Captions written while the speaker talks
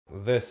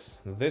This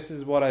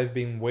is what I've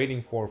been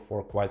waiting for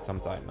quite some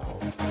time now.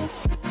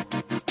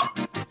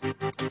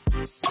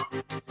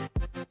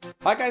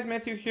 Hi guys,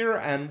 Matthew here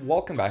and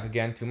welcome back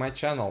again to my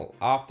channel.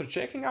 After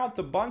checking out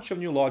a bunch of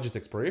new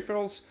Logitech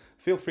peripherals,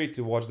 feel free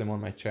to watch them on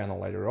my channel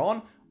later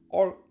on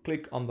or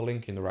click on the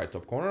link in the right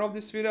top corner of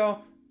this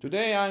video.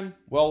 Today I'm,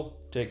 well,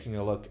 taking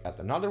a look at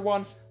another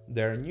one,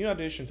 their new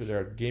addition to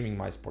their gaming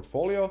mouse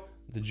portfolio,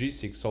 the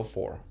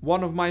G604.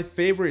 One of my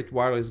favorite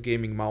wireless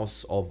gaming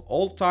mouse of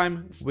all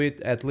time, with,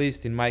 at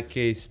least in my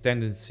case,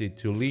 tendency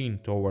to lean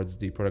towards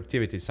the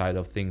productivity side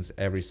of things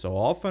every so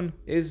often,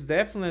 is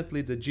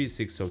definitely the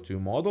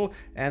G602 model,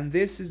 and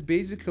this is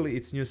basically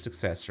its new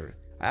successor.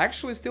 I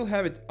actually still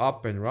have it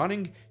up and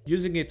running,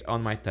 using it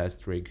on my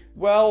test rig.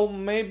 Well,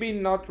 maybe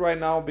not right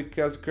now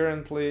because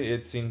currently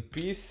it's in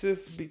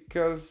pieces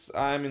because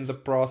I'm in the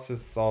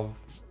process of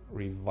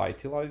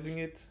revitalizing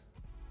it.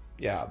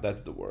 Yeah,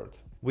 that's the word.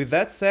 With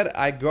that said,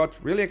 I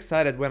got really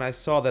excited when I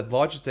saw that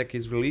Logitech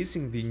is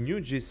releasing the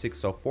new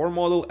G604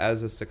 model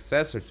as a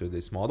successor to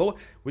this model,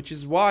 which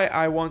is why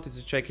I wanted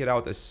to check it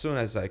out as soon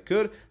as I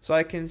could, so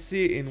I can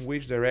see in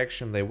which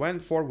direction they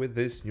went for with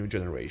this new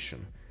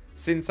generation.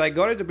 Since I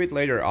got it a bit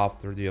later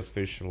after the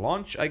official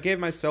launch, I gave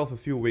myself a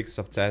few weeks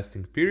of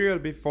testing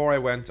period before I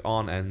went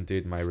on and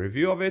did my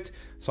review of it,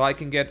 so I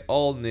can get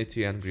all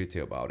nitty and gritty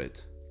about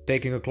it.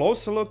 Taking a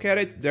closer look at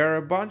it, there are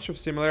a bunch of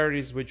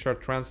similarities which are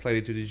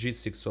translated to the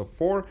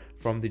G604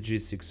 from the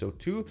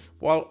G602,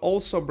 while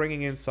also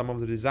bringing in some of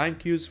the design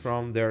cues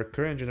from their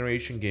current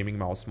generation gaming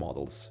mouse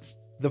models.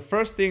 The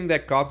first thing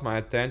that caught my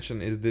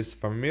attention is this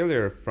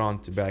familiar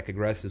front-to-back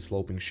aggressive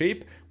sloping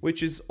shape,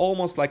 which is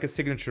almost like a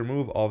signature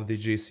move of the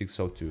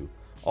G602.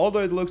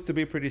 Although it looks to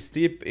be pretty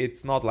steep,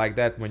 it's not like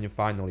that when you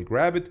finally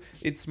grab it,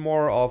 it's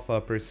more of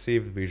a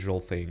perceived visual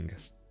thing.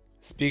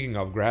 Speaking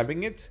of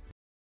grabbing it,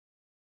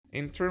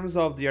 in terms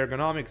of the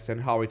ergonomics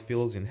and how it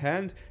feels in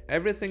hand,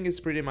 everything is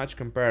pretty much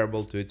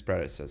comparable to its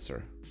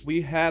predecessor. We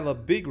have a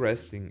big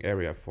resting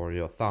area for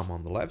your thumb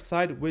on the left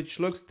side, which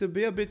looks to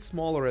be a bit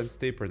smaller and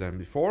steeper than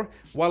before,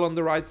 while on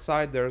the right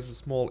side there's a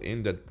small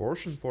indent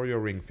portion for your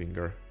ring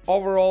finger.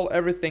 Overall,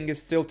 everything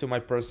is still to my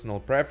personal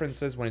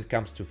preferences when it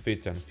comes to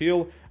fit and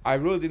feel. I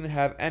really didn't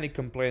have any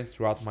complaints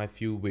throughout my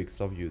few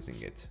weeks of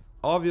using it.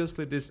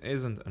 Obviously this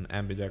isn't an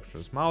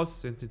ambidextrous mouse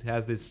since it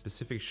has this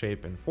specific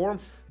shape and form,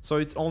 so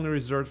it's only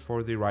reserved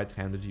for the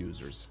right-handed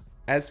users.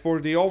 As for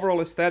the overall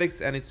aesthetics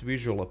and its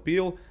visual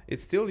appeal, it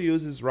still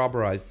uses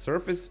rubberized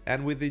surface,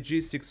 and with the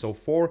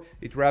G604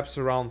 it wraps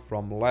around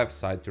from left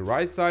side to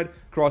right side,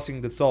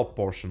 crossing the top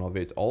portion of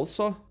it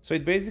also, so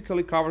it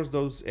basically covers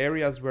those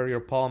areas where your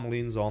palm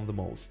leans on the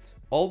most.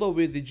 Although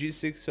with the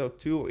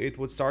G602 it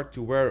would start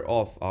to wear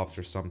off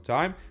after some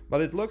time,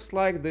 but it looks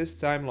like this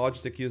time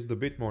Logitech used a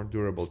bit more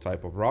durable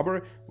type of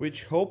rubber,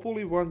 which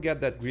hopefully won't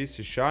get that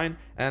greasy shine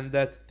and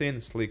that thin,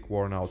 sleek,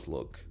 worn out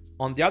look.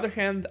 On the other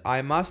hand,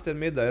 I must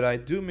admit that I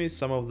do miss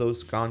some of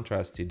those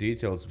contrasty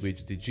details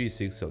which the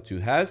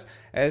G602 has,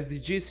 as the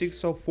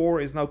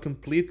G604 is now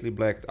completely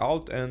blacked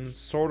out and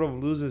sort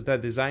of loses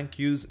that design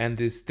cues and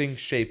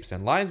distinct shapes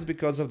and lines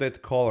because of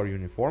that color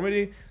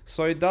uniformity,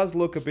 so it does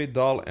look a bit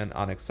dull and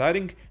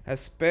unexciting,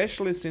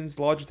 especially since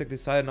Logitech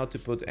decided not to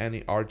put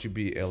any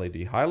RGB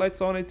LED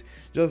highlights on it,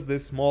 just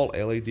this small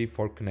LED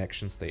for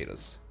connection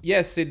status.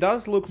 Yes, it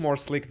does look more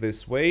slick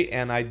this way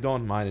and I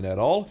don't mind it at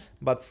all,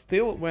 but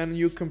still when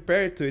you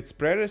compare it to its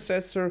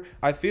predecessor,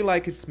 I feel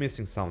like it's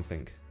missing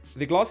something.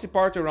 The glossy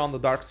part around the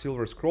dark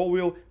silver scroll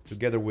wheel,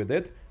 together with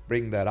it,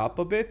 bring that up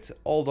a bit,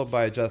 although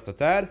by just a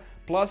tad,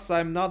 plus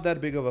I'm not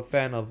that big of a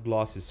fan of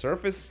glossy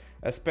surface,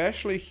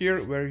 especially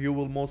here where you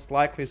will most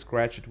likely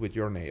scratch it with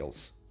your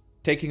nails.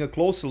 Taking a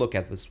closer look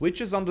at the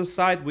switches on the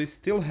side, we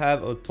still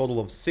have a total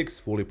of 6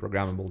 fully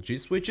programmable G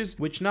switches,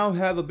 which now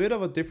have a bit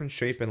of a different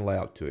shape and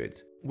layout to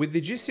it. With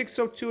the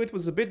G602 it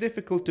was a bit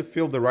difficult to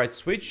feel the right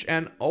switch,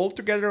 and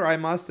altogether I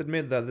must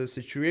admit that the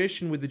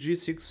situation with the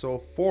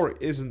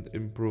G604 isn't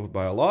improved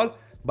by a lot,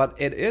 but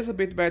it is a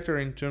bit better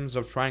in terms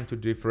of trying to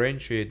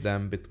differentiate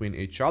them between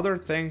each other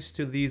thanks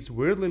to these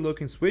weirdly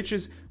looking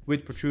switches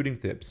with protruding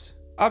tips.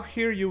 Up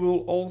here you will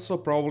also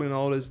probably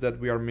notice that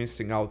we are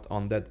missing out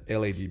on that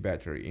LED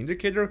battery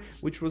indicator,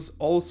 which was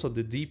also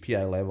the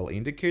DPI level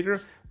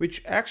indicator,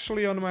 which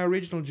actually on my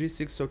original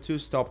G602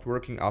 stopped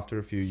working after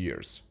a few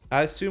years.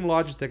 I assume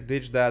Logitech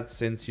ditched that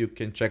since you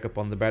can check up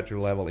on the battery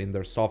level in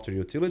their software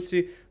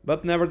utility,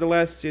 but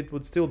nevertheless it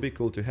would still be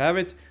cool to have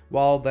it,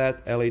 while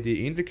that LED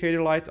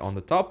indicator light on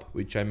the top,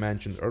 which I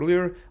mentioned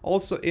earlier,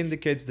 also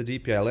indicates the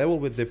DPI level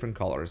with different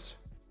colors.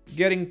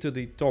 Getting to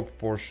the top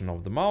portion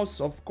of the mouse,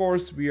 of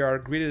course we are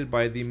greeted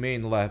by the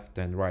main left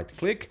and right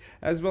click,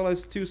 as well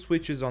as 2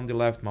 switches on the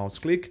left mouse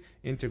click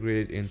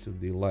integrated into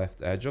the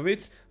left edge of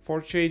it for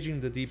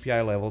changing the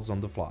DPI levels on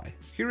the fly.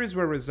 Here is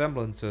where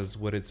resemblances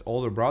with its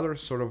older brother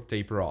sort of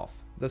taper off.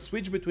 The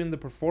switch between the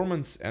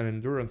performance and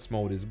endurance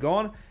mode is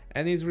gone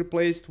and is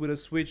replaced with a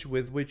switch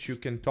with which you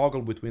can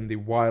toggle between the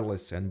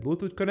wireless and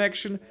Bluetooth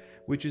connection,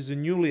 which is a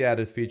newly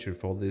added feature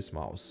for this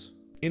mouse.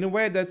 In a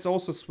way, that's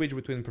also switched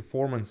between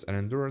performance and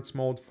endurance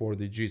mode for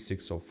the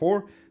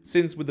G604,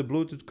 since with the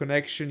Bluetooth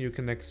connection you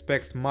can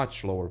expect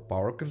much lower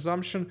power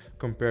consumption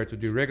compared to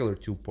the regular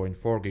 2.4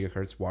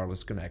 GHz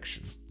wireless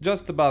connection.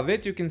 Just above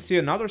it you can see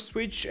another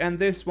switch, and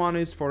this one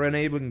is for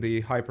enabling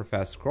the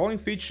hyperfast scrolling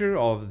feature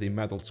of the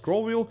metal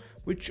scroll wheel,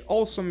 which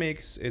also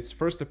makes its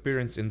first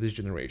appearance in this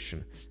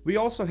generation. We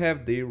also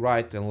have the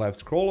right and left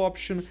scroll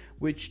option,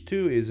 which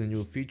too is a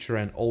new feature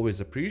and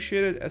always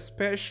appreciated,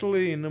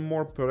 especially in a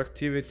more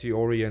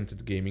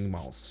productivity-oriented gaming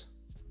mouse.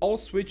 All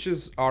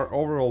switches are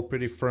overall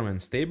pretty firm and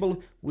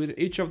stable, with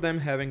each of them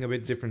having a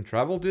bit different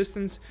travel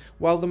distance.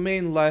 While the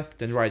main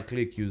left and right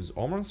click use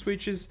Omron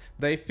switches,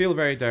 they feel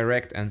very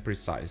direct and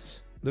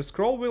precise. The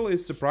scroll wheel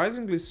is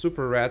surprisingly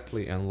super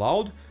rattly and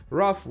loud.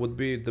 Rough would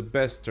be the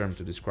best term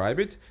to describe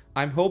it.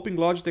 I'm hoping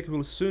Logitech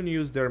will soon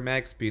use their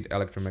max-speed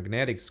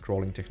electromagnetic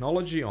scrolling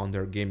technology on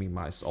their gaming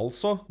mice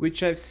also,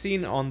 which I've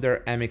seen on their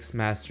MX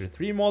Master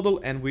 3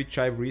 model and which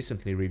I've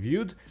recently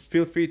reviewed.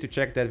 Feel free to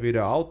check that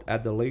video out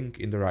at the link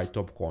in the right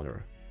top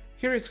corner.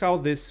 Here is how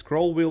this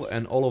scroll wheel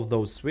and all of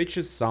those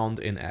switches sound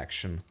in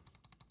action.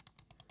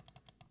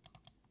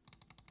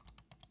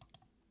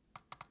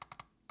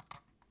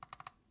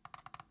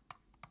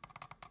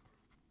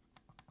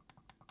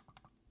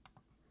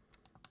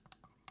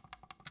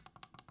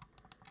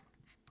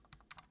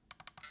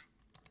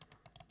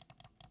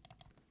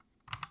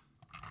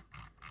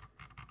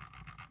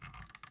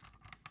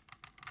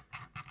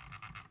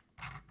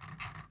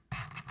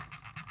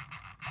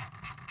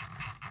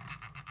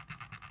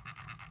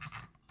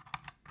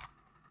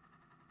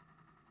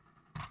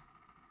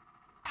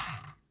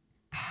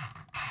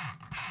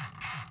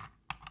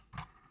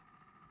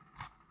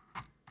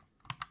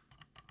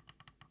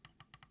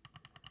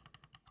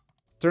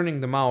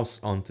 Turning the mouse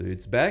onto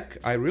its back,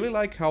 I really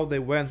like how they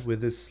went with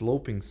this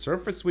sloping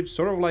surface which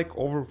sort of like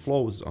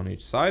overflows on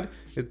each side.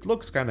 It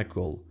looks kinda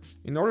cool.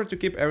 In order to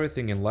keep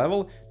everything in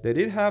level, they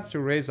did have to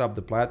raise up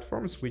the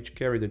platforms which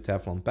carry the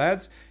Teflon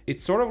pads. It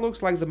sort of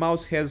looks like the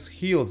mouse has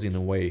heels in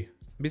a way.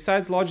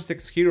 Besides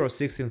Logitech's Hero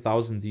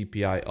 16000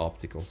 dpi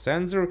optical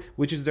sensor,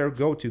 which is their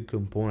go-to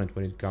component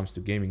when it comes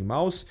to gaming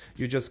mouse,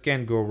 you just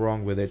can't go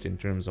wrong with it in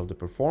terms of the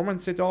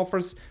performance it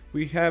offers,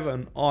 we have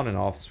an on and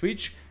off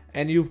switch.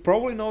 And you've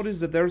probably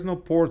noticed that there's no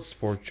ports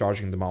for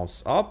charging the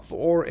mouse up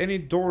or any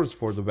doors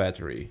for the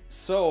battery.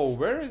 So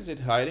where is it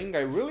hiding?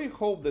 I really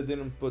hope they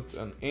didn't put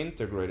an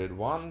integrated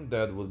one.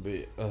 That would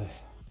be...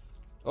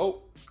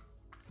 Oh,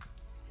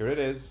 here it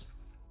is.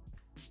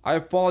 I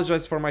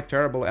apologize for my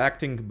terrible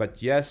acting,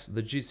 but yes,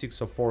 the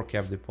G604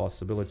 kept the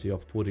possibility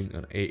of putting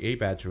an AA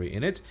battery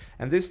in it,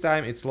 and this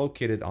time it's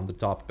located on the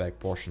top back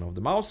portion of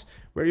the mouse,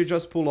 where you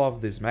just pull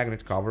off this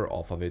magnet cover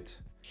off of it.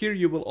 Here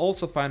you will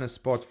also find a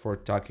spot for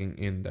tucking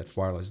in that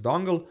wireless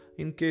dongle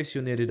in case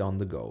you need it on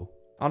the go.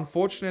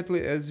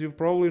 Unfortunately, as you've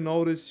probably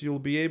noticed, you'll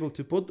be able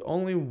to put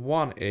only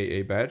one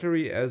AA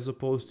battery as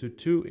opposed to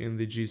two in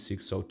the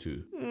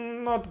G602.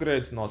 Not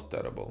great, not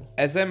terrible.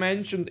 As I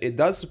mentioned, it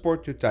does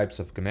support two types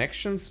of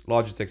connections: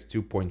 Logitech's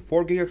 2.4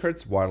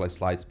 GHz wireless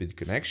lightspeed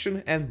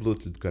connection and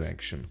Bluetooth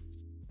connection.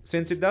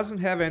 Since it doesn't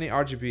have any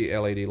RGB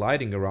LED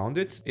lighting around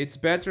it, its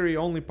battery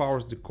only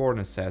powers the core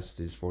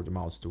necessities for the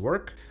mouse to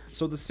work,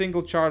 so the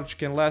single charge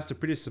can last a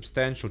pretty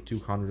substantial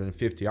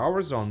 250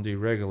 hours on the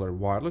regular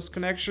wireless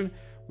connection,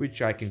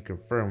 which I can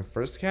confirm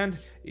firsthand,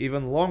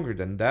 even longer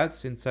than that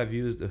since I've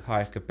used a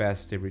high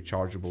capacity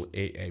rechargeable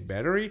AA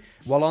battery,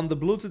 while on the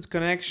Bluetooth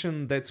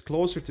connection that's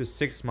closer to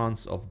 6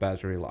 months of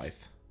battery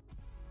life.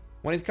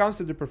 When it comes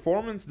to the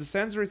performance, the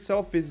sensor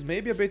itself is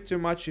maybe a bit too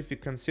much if you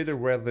consider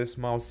where this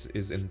mouse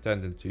is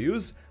intended to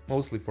use,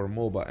 mostly for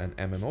MOBA and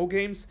MMO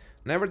games.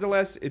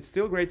 Nevertheless, it's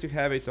still great to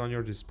have it on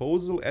your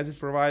disposal as it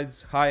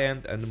provides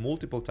high-end and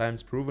multiple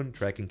times proven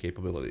tracking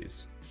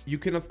capabilities. You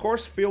can of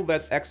course feel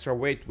that extra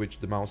weight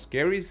which the mouse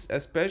carries,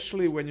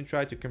 especially when you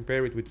try to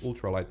compare it with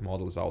ultralight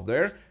models out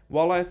there,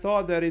 while I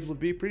thought that it would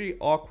be pretty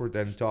awkward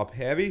and top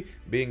heavy,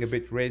 being a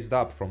bit raised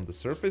up from the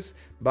surface,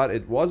 but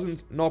it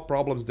wasn't, no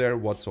problems there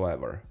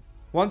whatsoever.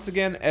 Once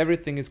again,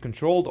 everything is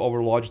controlled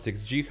over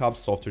Logitech's G-Hub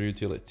software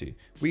utility.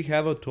 We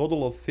have a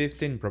total of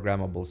 15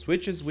 programmable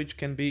switches which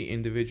can be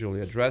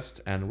individually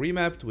addressed and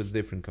remapped with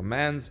different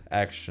commands,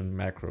 action,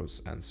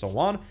 macros and so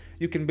on.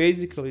 You can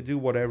basically do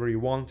whatever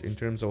you want in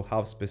terms of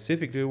how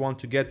specific do you want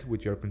to get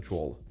with your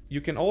control. You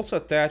can also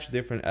attach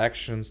different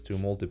actions to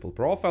multiple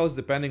profiles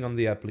depending on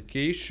the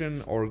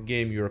application or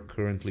game you're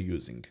currently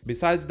using.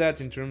 Besides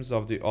that, in terms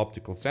of the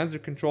optical sensor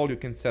control, you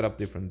can set up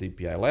different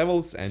DPI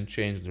levels and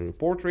change the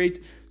report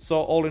rate,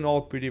 so all in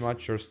all pretty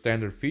much your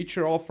standard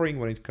feature offering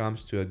when it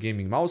comes to a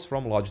gaming mouse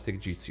from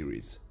Logitech G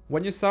series.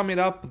 When you sum it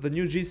up, the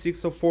new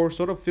G604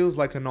 sort of feels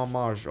like an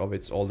homage of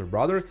its older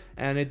brother,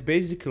 and it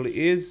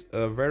basically is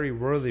a very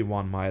worthy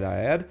one, might I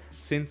add,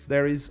 since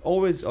there is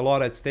always a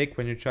lot at stake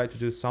when you try to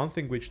do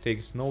something which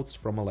takes notes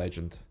from a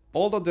legend.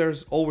 Although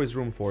there's always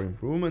room for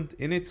improvement,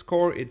 in its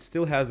core it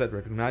still has that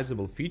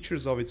recognizable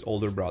features of its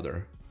older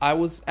brother. I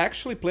was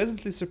actually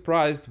pleasantly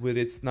surprised with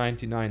its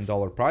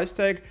 $99 price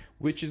tag,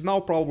 which is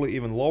now probably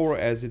even lower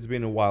as it's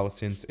been a while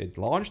since it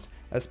launched,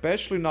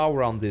 especially now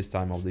around this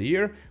time of the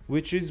year,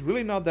 which is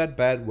really not that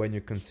bad when you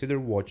consider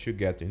what you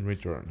get in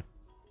return.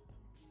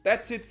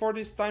 That's it for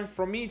this time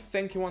from me.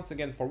 Thank you once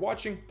again for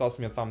watching. Toss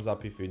me a thumbs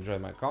up if you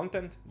enjoyed my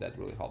content, that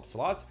really helps a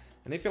lot.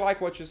 And if you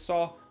like what you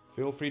saw,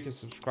 feel free to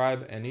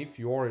subscribe, and if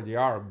you already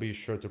are, be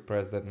sure to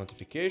press that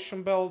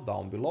notification bell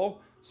down below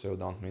so you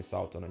don't miss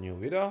out on a new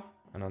video.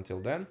 And until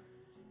then,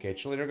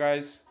 catch you later,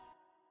 guys.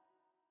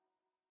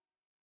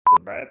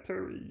 The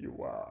battery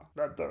you are,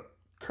 let the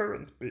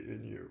current be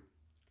in you.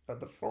 Let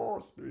the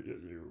force be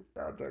in you.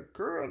 Let the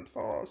current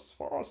force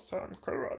and current.